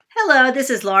Hello, this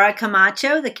is Laura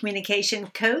Camacho, the communication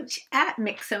coach at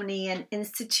Mixonian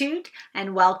Institute,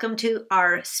 and welcome to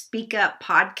our Speak Up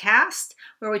podcast,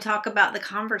 where we talk about the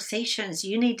conversations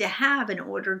you need to have in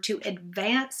order to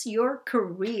advance your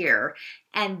career.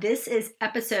 And this is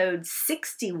episode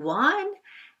 61.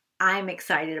 I'm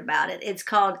excited about it. It's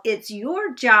called It's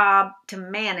Your Job to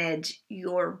Manage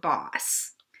Your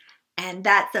Boss. And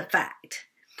that's a fact.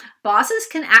 Bosses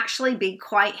can actually be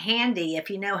quite handy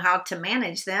if you know how to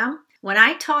manage them. When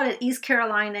I taught at East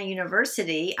Carolina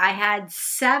University, I had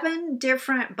 7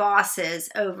 different bosses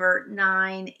over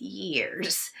 9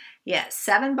 years. Yes,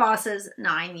 7 bosses,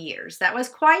 9 years. That was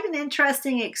quite an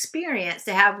interesting experience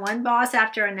to have one boss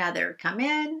after another come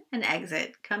in and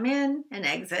exit, come in and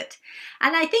exit.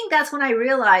 And I think that's when I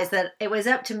realized that it was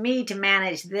up to me to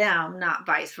manage them, not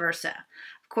vice versa.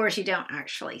 Of course, you don't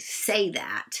actually say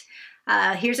that.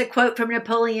 Here's a quote from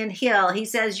Napoleon Hill. He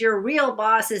says, "Your real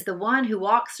boss is the one who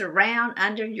walks around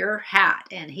under your hat."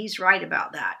 And he's right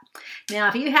about that. Now,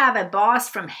 if you have a boss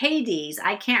from Hades,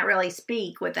 I can't really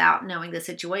speak without knowing the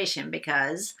situation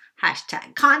because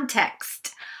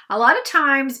 #context. A lot of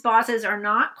times, bosses are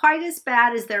not quite as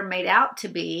bad as they're made out to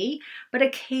be, but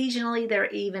occasionally they're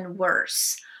even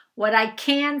worse. What I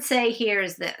can say here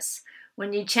is this.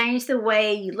 When you change the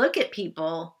way you look at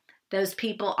people, those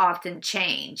people often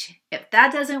change. If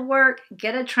that doesn't work,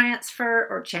 get a transfer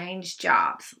or change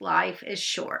jobs. Life is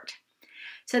short.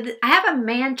 So I have a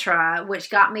mantra which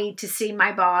got me to see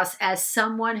my boss as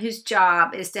someone whose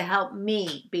job is to help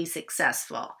me be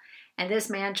successful. And this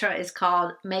mantra is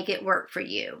called Make It Work For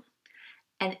You.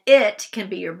 And it can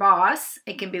be your boss.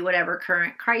 It can be whatever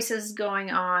current crisis is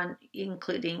going on,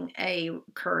 including a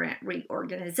current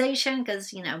reorganization,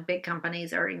 because, big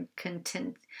companies are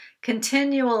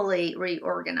continually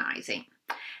reorganizing.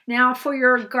 Now, for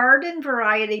your garden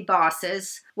variety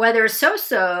bosses, whether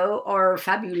so-so or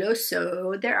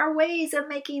fabuloso, there are ways of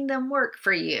making them work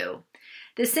for you.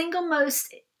 The single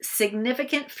most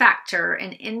significant factor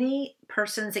in any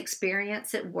person's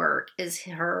experience at work is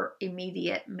her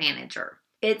immediate manager.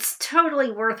 It's totally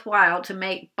worthwhile to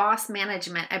make boss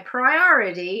management a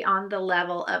priority on the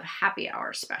level of happy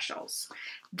hour specials.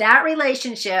 That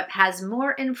relationship has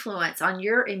more influence on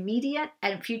your immediate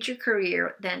and future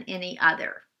career than any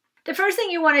other. The first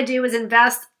thing you want to do is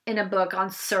invest in a book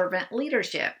on servant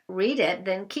leadership. Read it,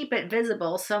 then keep it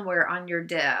visible somewhere on your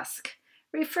desk.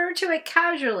 Refer to it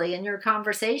casually in your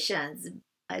conversations.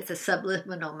 It's a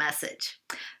subliminal message.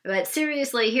 But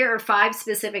seriously, here are 5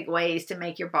 specific ways to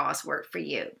make your boss work for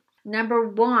you. Number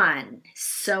 1,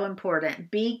 so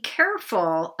important, be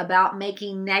careful about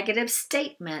making negative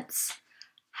statements,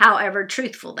 however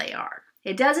truthful they are.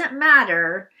 It doesn't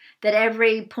matter that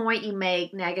every point you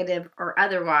make, negative or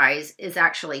otherwise, is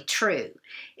actually true.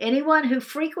 Anyone who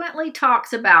frequently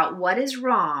talks about what is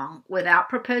wrong without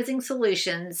proposing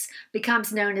solutions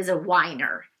becomes known as a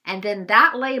whiner. And then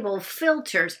that label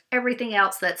filters everything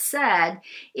else that's said,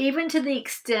 even to the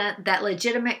extent that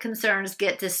legitimate concerns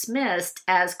get dismissed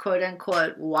as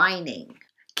quote-unquote whining.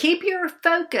 Keep your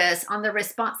focus on the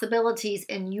responsibilities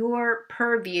in your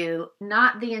purview,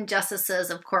 not the injustices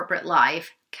of corporate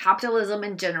life, capitalism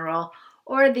in general,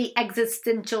 or the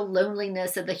existential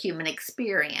loneliness of the human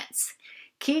experience.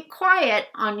 Keep quiet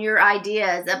on your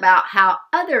ideas about how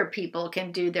other people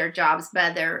can do their jobs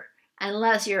better,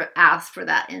 unless you're asked for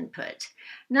that input.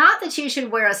 Not that you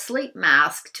should wear a sleep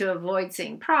mask to avoid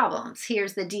seeing problems.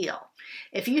 Here's the deal.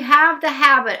 If you have the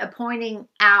habit of pointing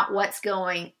out what's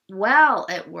going well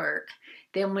at work,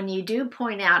 then when you do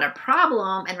point out a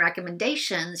problem and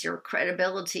recommendations, your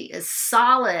credibility is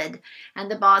solid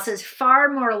and the boss is far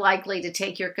more likely to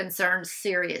take your concerns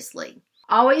seriously.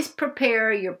 Always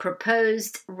prepare your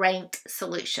proposed ranked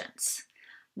solutions.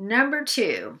 Number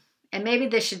 2, and maybe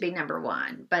this should be number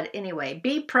 1, but anyway,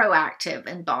 be proactive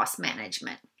in boss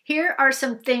management. Here are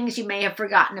some things you may have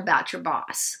forgotten about your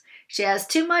boss. She has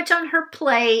too much on her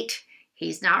plate.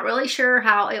 He's not really sure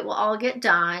how it will all get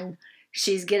done.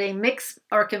 She's getting mixed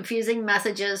or confusing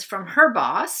messages from her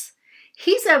boss.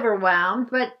 He's overwhelmed,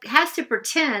 but has to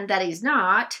pretend that he's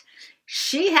not.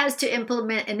 She has to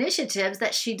implement initiatives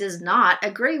that she does not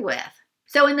agree with.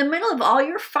 So in the middle of all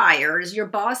your fires, your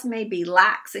boss may be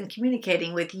lax in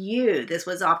communicating with you. This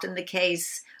was often the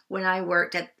case when I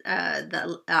worked at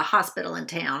the hospital in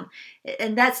town.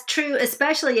 And that's true,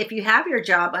 especially if you have your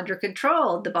job under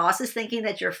control. The boss is thinking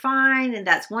that you're fine, and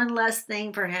that's one less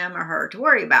thing for him or her to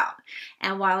worry about.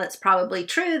 And while it's probably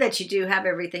true that you do have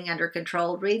everything under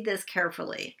control, read this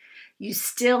carefully. You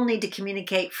still need to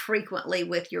communicate frequently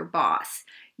with your boss.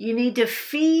 You need to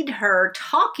feed her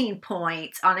talking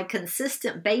points on a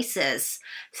consistent basis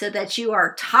so that you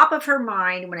are top of her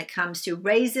mind when it comes to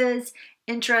raises,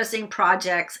 interesting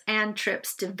projects, and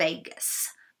trips to Vegas.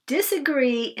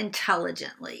 Disagree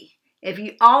intelligently. If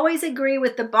you always agree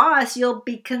with the boss, you'll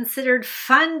be considered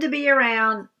fun to be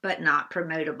around, but not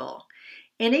promotable.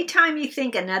 Anytime you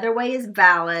think another way is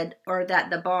valid or that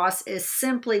the boss is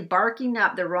simply barking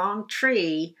up the wrong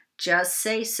tree, just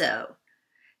say so.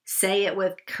 Say it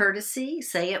with courtesy,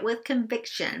 say it with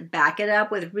conviction, back it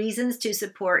up with reasons to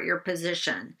support your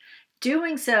position.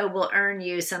 Doing so will earn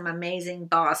you some amazing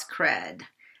boss cred.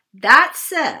 That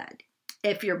said,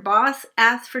 if your boss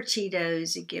asks for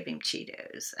Cheetos, you give him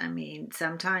Cheetos.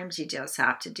 Sometimes you just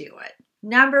have to do it.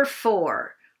 Number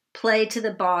 4, play to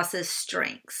the boss's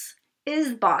strengths. Is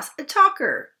the boss a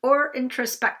talker or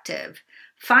introspective?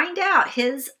 Find out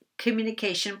his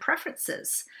communication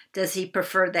preferences. Does he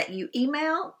prefer that you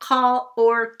email, call,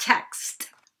 or text?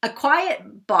 A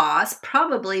quiet boss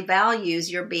probably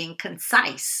values your being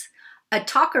concise. A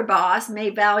talker boss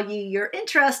may value your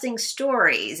interesting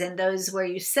stories, and those where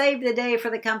you save the day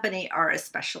for the company are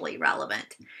especially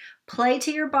relevant. Play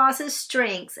to your boss's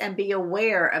strengths and be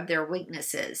aware of their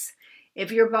weaknesses.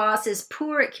 If your boss is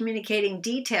poor at communicating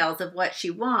details of what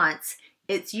she wants,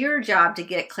 it's your job to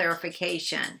get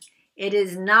clarification. It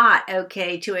is not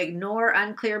okay to ignore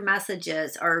unclear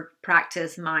messages or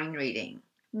practice mind reading.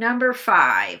 Number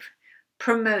 5,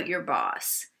 promote your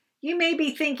boss. You may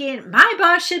be thinking, my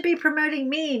boss should be promoting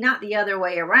me, not the other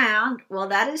way around. Well,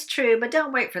 that is true, but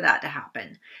don't wait for that to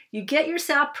happen. You get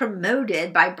yourself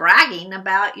promoted by bragging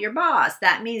about your boss.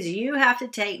 That means you have to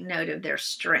take note of their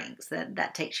strengths.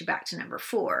 That takes you back to number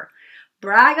 4.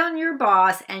 Brag on your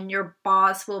boss, and your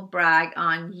boss will brag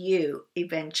on you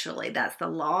eventually. That's the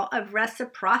law of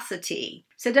reciprocity.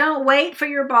 So don't wait for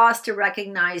your boss to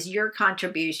recognize your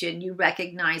contribution. You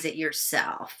recognize it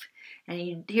yourself.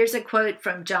 And here's a quote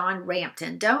from John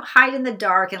Rampton. Don't hide in the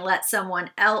dark and let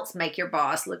someone else make your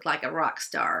boss look like a rock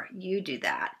star. You do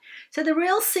that. So the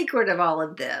real secret of all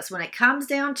of this, when it comes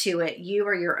down to it, you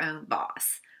are your own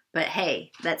boss. But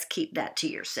hey, let's keep that to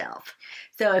yourself.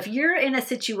 So if you're in a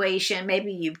situation,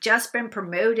 maybe you've just been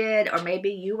promoted, or maybe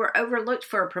you were overlooked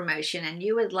for a promotion and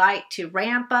you would like to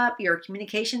ramp up your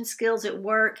communication skills at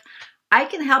work, I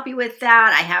can help you with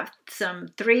that. I have some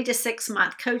 3 to 6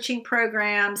 month coaching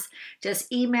programs.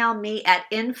 Just email me at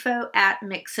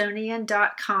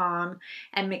info@mixonian.com.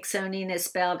 And Mixonian is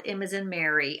spelled M as in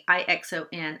Mary,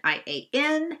 Ixonian.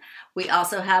 We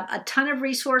also have a ton of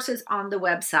resources on the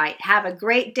website. Have a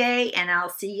great day, and I'll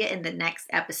see you in the next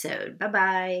episode.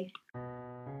 Bye-bye.